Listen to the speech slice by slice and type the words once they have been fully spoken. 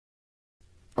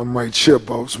I'm right here,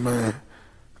 boss man.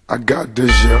 I got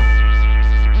this, yeah.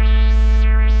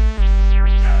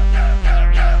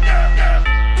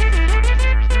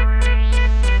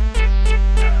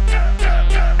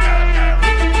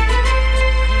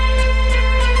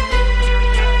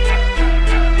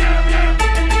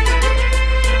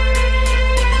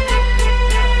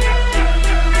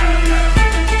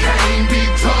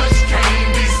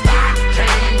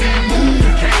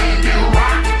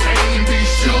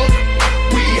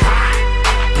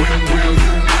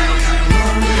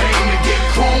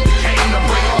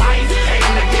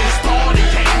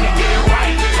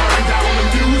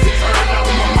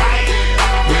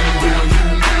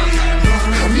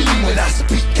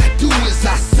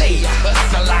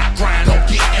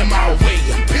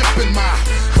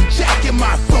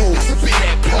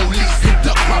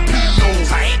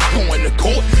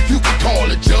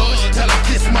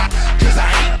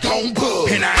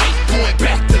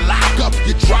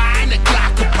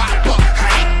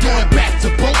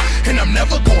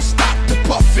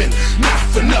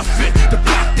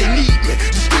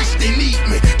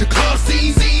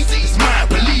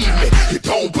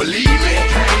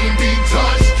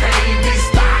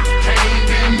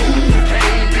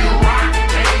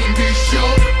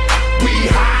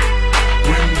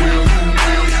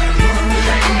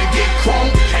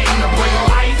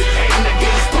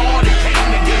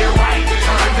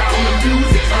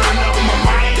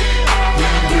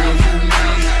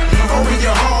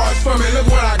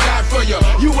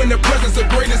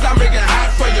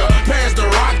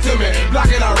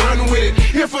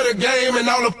 Game and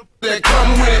all the that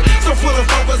come with it. So full of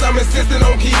focus, I'm insisting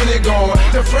on keeping it going.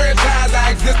 The franchise,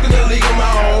 I exist in a league of my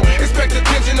own. Expect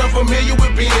attention, I'm familiar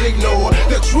with being ignored.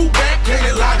 The true back,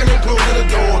 painted locking and closing the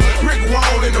door. Brick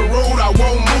wall in the road, I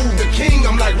won't move. The king,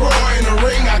 I'm like Roy in the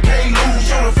ring, I can't lose.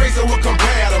 Show the face of what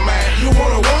compare to mine. You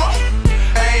wanna walk?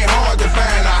 Ain't hard to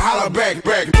find, I holler back,